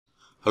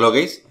Hello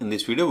guys, in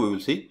this video we will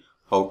see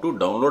how to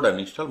download and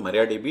install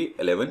MariaDB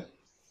 11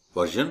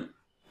 version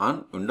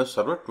on Windows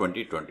Server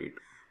 2022.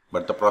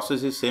 But the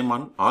process is same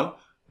on all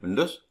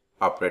Windows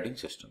operating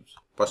systems.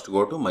 First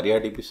go to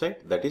MariaDB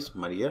site, that is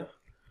MariaDB.org.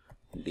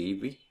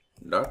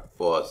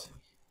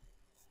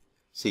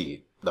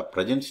 See, the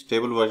present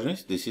stable version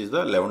is this is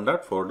the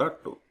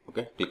 11.4.2.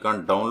 Okay, click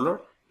on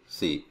download.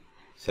 See,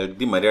 select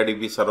the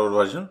MariaDB server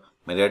version,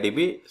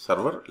 MariaDB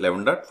server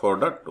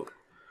 11.4.2.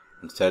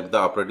 and select the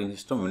operating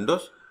system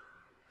Windows,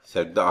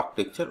 select the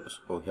architecture,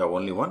 so we have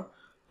only one,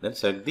 then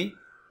select the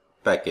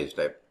package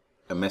type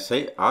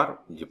MSI or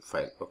zip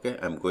file. Okay,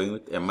 I am going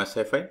with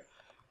MSI file.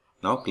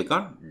 Now click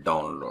on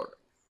download.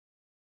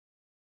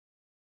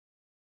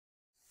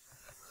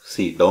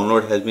 See,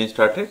 download has been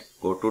started.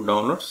 Go to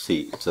download.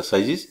 See, its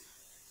size is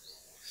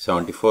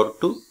 74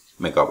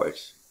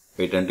 megabytes.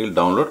 Wait until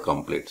download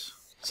completes.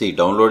 See,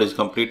 download is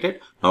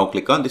completed. Now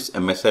click on this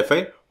MSI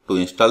file to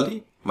install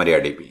the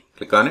MariaDB.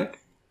 Click on it.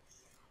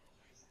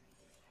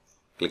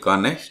 Click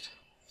on next.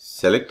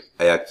 Select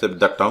I accept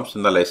the terms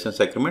in the license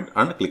agreement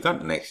and click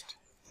on next.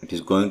 It is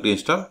going to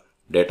install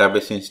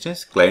database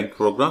instance, client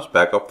programs,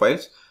 backup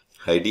files,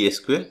 ID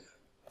SQL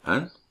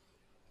and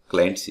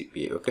client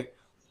CPA. Okay.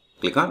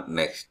 Click on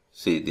next.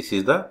 See, this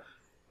is the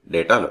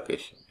data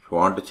location. If you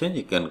want to change,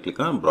 you can click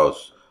on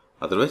browse.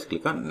 Otherwise,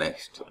 click on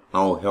next.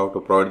 Now we have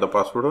to provide the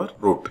password or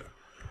root.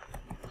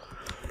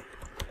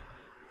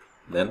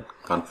 Then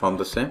confirm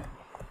the same.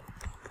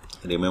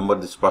 Remember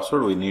this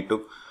password. We need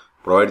to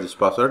provide this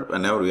password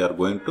whenever we are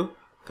going to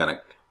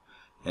connect.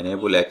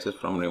 Enable access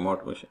from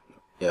remote machine.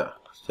 Yeah,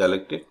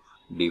 select it.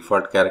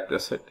 Default character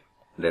set.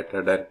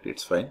 Data directory,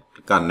 it's fine.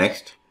 Click on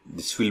next.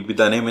 This will be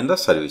the name in the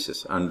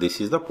services and this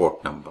is the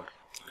port number.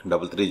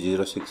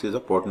 3306 is the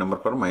port number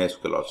for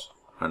MySQL also.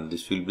 And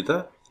this will be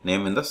the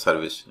name in the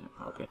service.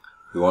 Okay.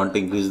 If you want to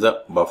increase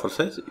the buffer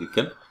size, you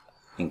can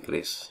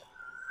increase.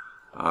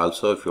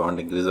 Also, if you want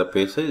to increase the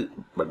page size,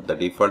 but the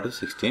default is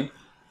 16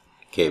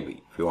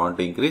 KB. If you want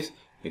to increase,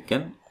 you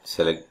can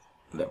select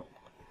them.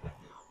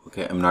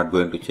 Okay, I'm not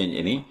going to change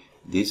any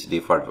these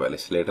default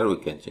values. Later we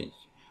can change.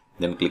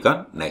 Then click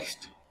on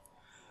next.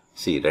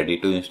 See, ready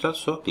to install,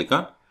 so click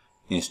on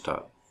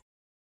install.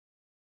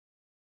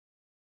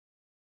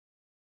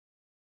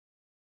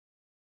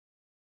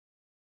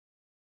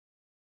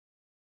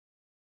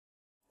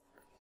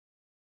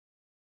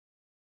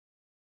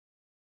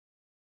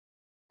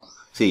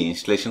 See,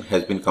 installation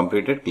has been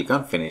completed. Click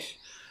on finish.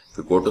 If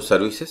you go to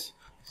services,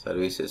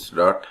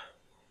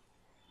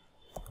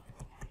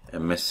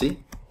 services.msc,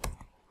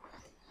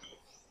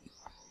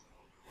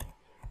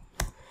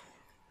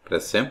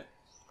 press M.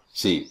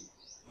 See,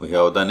 we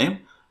have the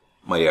name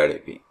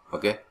MariaDB.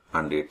 Okay,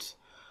 and its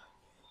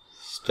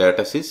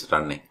status is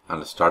running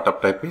and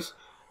startup type is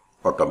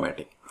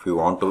automatic. If you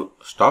want to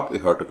stop, you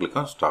have to click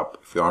on stop.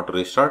 If you want to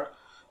restart,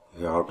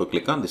 you have to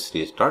click on this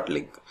restart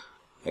link.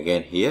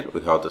 Again, here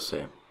we have the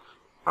same.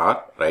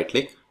 Or right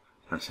click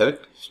and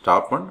select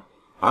stop and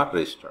or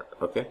restart.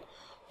 Okay,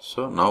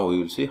 so now we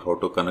will see how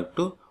to connect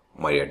to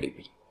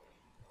MariaDB.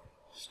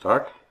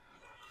 Start.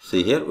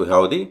 See, here we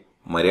have the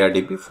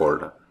MariaDB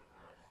folder.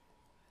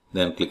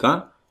 Then click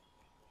on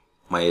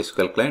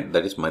MySQL client,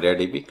 that is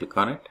MariaDB. Click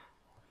on it.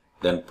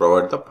 Then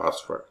provide the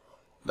password,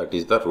 that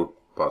is the root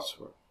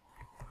password.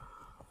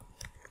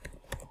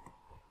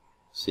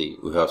 See,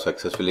 we have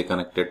successfully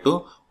connected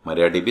to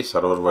MariaDB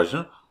server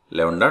version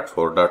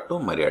 11.4.2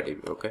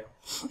 MariaDB. Okay,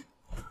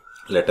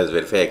 let us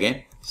verify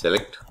again.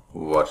 Select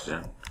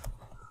version.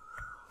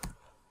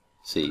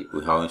 See,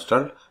 we have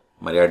installed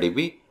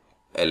MariaDB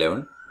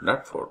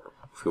 11.4.2.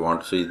 If you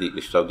want to see the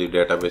list of the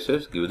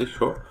databases, give the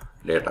show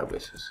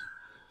databases.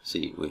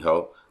 See, we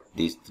have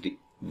these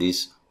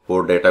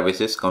four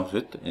databases comes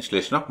with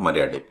installation of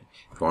MariaDB.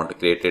 If you want to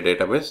create a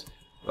database,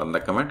 run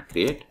the command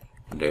create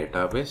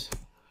database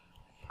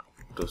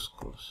to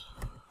schools.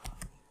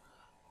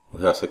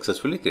 We have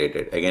successfully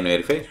created. Again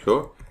verify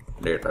show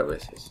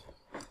databases.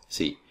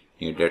 See,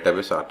 new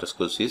database after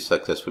schools is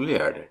successfully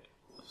added.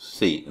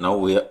 See, now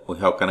we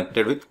have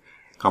connected with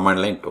command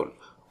line tool.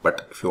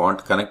 But if you want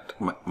to connect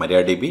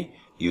MariaDB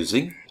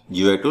using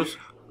GUI tools,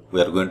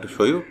 we are going to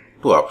show you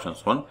two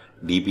options. One,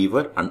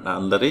 dbeaver, and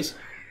another is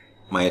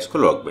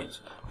MySQL Workbench.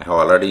 I have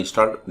already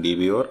installed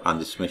dbeaver on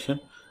this machine.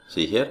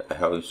 See, here I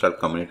have installed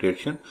Community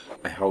Edition.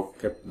 I have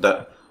kept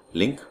the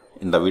link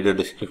in the video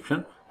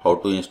description how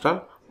to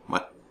install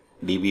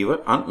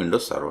dbeaver on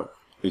Windows Server.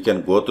 You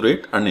can go through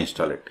it and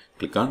install it.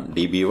 Click on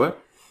dbeaver.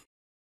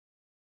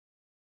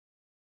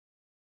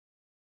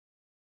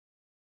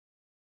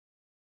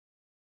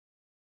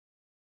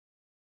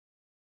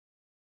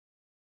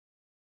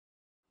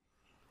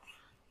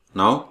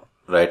 Now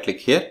right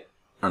click here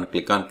and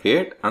click on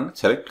create and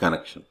select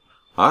connection,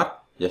 or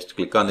just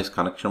click on this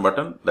connection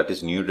button, that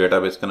is new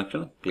database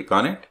connection. Click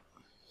on it,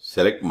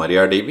 select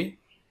MariaDB,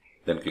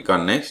 then click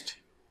on next.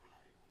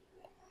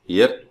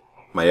 Here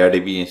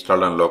MariaDB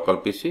installed on local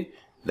PC,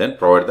 then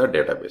provide the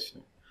database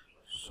name.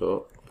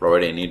 So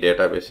provide any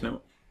database name.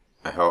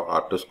 I have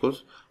R2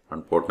 schools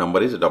and port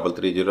number is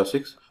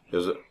 3306.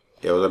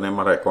 username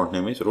or account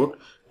name is root,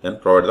 then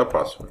provide the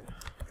password.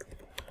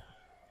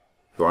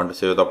 If you want to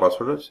save the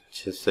password,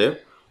 just save,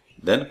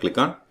 then click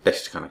on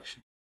test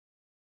connection.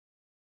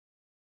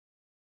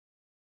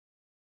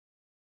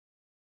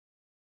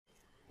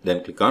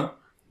 Then click on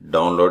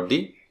download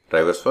the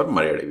drivers for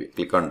MariaDB.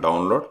 Click on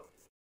download.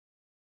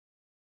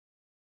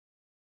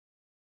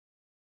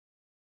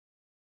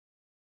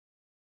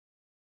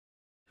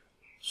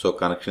 So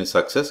connection is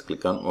success.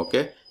 Click on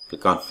OK.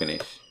 Click on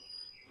finish.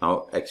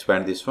 Now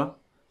expand this one.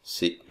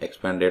 See,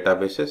 expand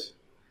databases.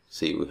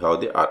 See, we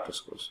have the R2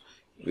 schools.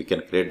 We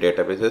can create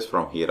databases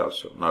from here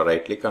also. Now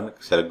right click and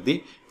select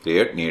the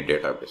create new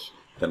database.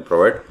 Then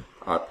provide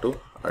R2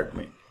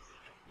 admin.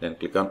 Then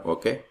click on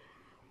OK.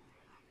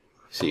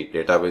 See,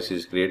 database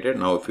is created.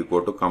 Now if you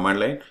go to command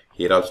line,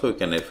 here also you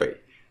can verify.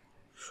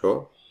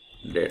 Show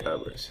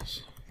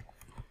databases.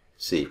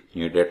 See,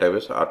 new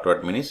database R2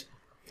 admin is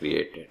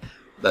created.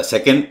 The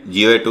second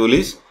GUI tool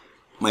is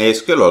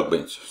MySQL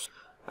Workbench.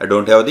 I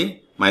don't have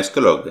the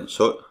MySQL Workbench,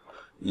 so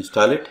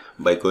install it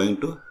by going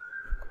to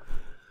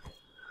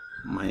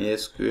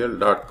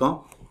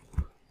mysql.com.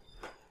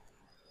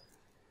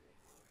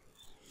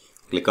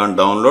 Click on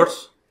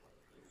downloads.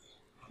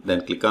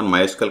 Then click on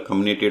MySQL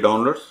community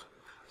downloads.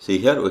 See,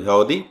 here we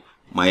have the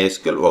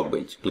MySQL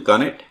Workbench. Click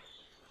on it.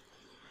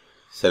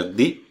 Select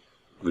the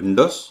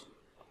Windows.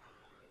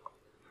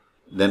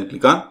 Then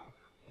click on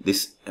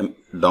this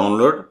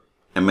download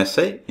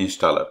MSI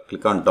installer.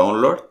 Click on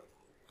download.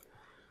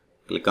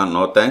 Click on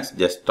no thanks,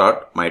 just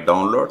start my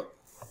download.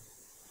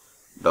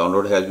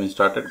 Download has been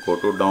started. Go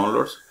to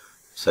downloads.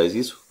 Size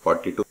is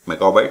 42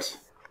 megabytes.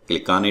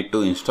 Click on it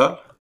to install.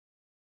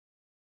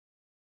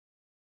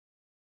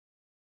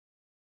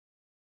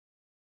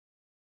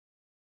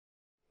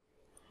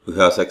 We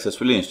have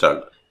successfully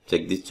installed.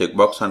 Check this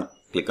checkbox and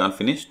click on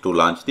finish to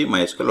launch the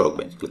MySQL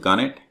Workbench. Click on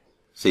it.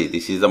 See,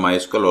 this is the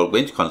MySQL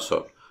Workbench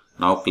console.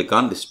 Now click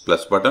on this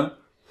plus button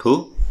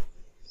to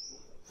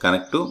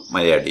connect to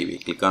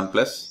MariaDB. Click on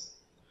plus.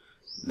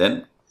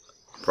 Then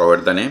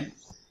provide the name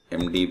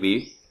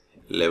MDB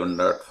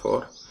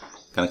 11.4.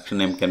 Connection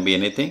name can be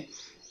anything.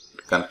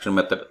 Connection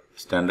method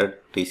standard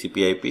TCP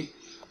IP.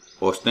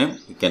 Host name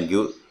you can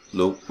give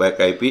loopback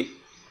IP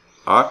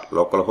or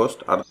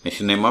localhost or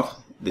machine name of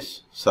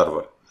this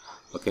server.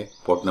 Okay,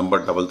 port number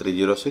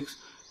 3306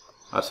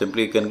 or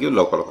simply you can give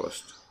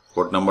localhost.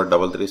 Port number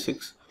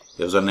 336.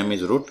 Username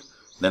is root.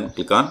 Then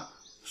click on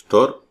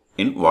store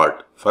in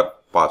vault for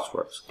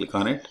passwords. Click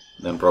on it.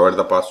 Then provide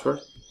the password.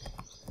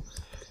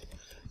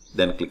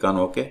 Then click on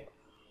OK.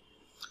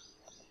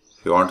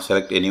 If you want to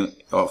select any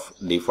of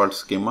default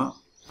schema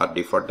or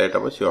default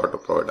database, you have to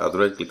provide.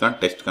 Otherwise, click on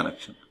test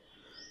connection.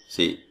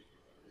 See,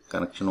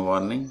 connection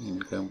warning,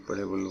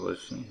 incompatible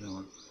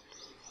version.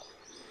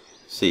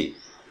 See,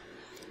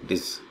 it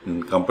is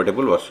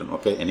incompatible version.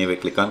 Okay, anyway,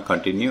 click on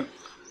continue.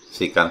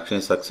 See, connection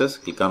is success.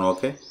 Click on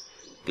OK.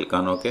 Click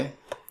on OK.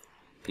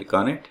 Click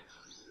on it.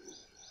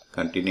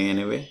 Continue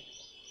anyway.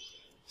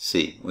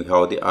 See, we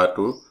have the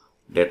R2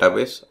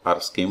 database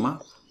or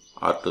schema.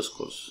 R2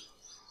 schools.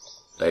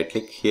 Right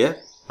click here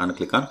and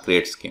click on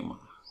create schema.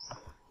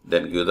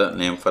 Then give the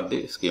name for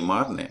the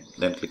schema or name.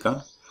 Then click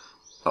on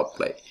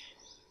apply.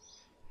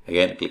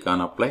 Again click on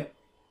apply.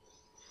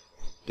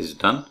 It is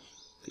done.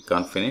 Click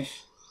on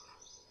finish.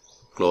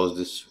 Close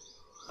this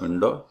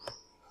window.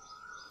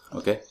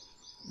 Okay.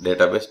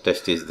 Database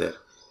test is there.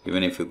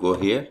 Even if you go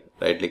here,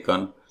 right click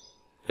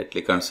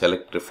on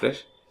select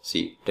refresh.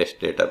 See, test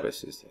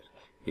database is there.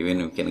 Even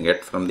you can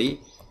get from the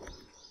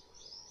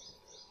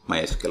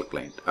MySQL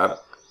client or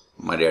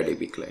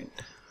MariaDB client.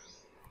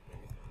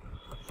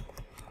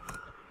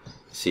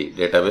 See,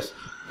 database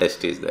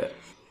test is there.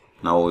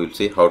 Now we will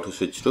see how to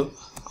switch to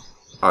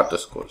R2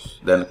 schools.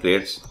 Then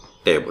creates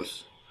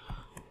tables.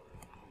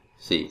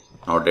 See,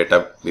 now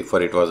data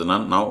before it was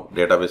none. Now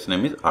database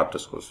name is R2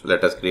 schools.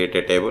 Let us create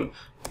a table.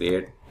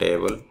 Create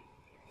table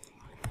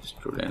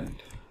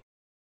student.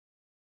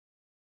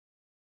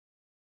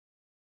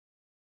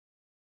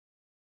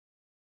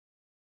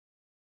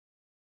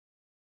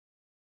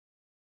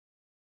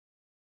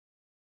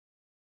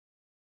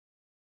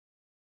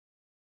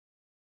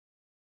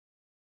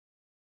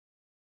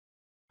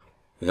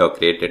 We have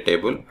created a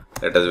table.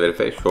 Let us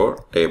verify show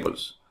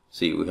tables.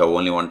 See, we have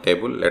only one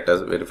table. Let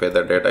us verify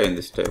the data in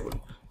this table.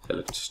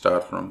 Select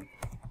start from.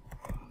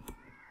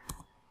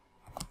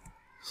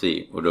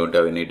 See, we don't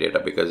have any data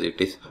because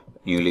it is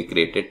newly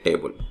created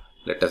table.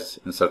 Let us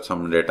insert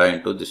some data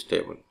into this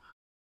table.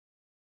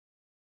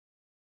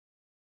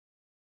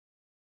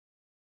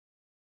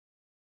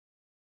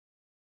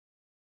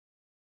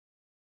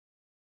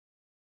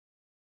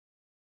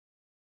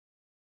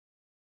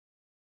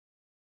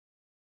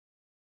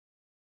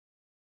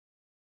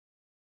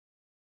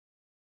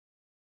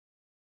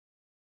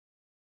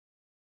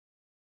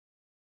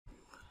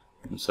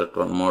 Insert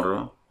one more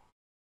row.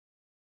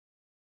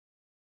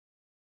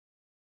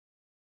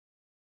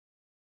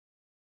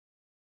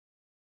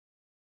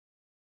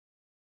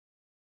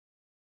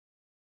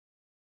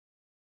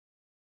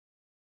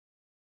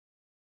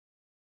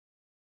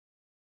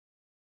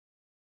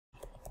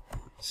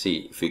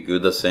 See, if you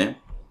give the same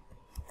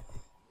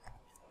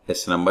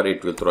S number,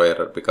 it will throw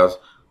error because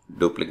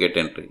duplicate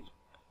entry.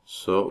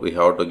 So we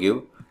have to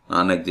give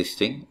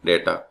non-existing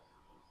data.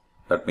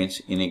 That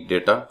means unique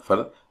data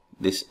for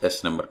this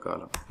S number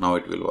column. Now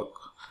it will work.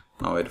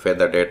 Now verify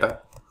the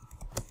data.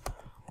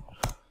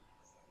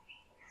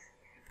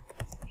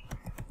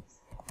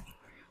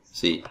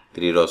 See,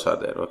 3 rows are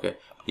there. Okay.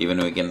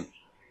 Even we can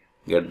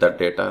get that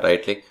data.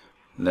 Right click,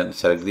 then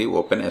select the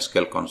Open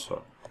SQL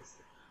console.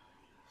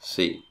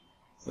 See,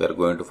 we are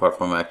going to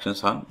perform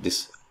actions on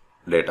this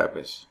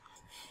database.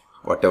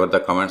 Whatever the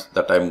commands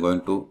that I am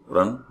going to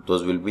run,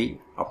 those will be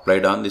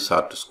applied on this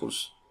R2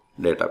 schools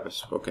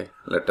database. Okay,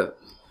 let us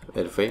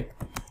verify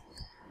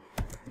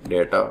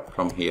data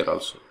from here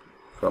also,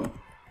 from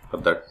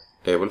the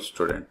table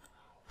student.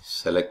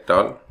 Select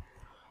all,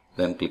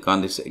 then click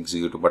on this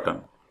execute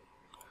button.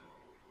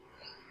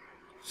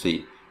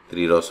 See,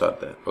 3 rows are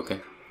there.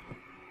 Okay,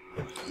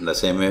 in the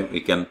same way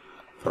we can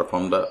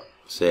perform the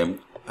same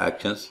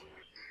actions.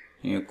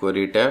 New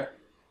query tab,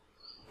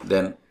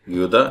 then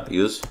view the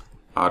use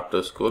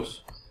R2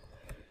 schools,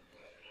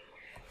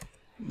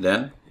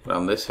 then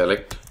from the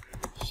select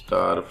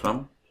star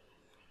from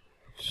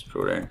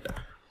student,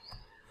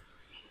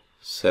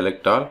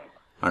 select all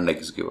and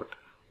execute.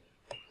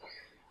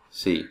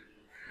 See,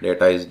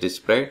 data is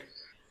displayed.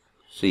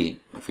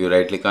 See, if you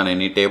right click on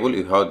any table,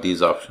 you have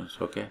these options.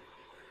 Okay,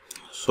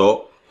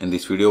 so in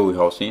this video we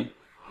have seen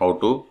how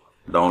to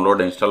download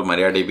and install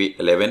MariaDB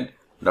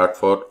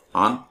 11.4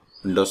 on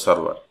Windows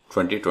Server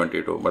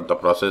 2022, but the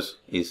process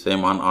is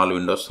same on all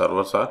Windows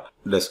servers or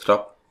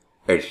desktop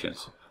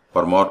editions.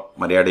 For more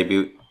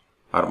MariaDB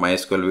or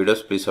MySQL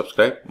videos, please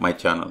subscribe my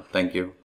channel. Thank you.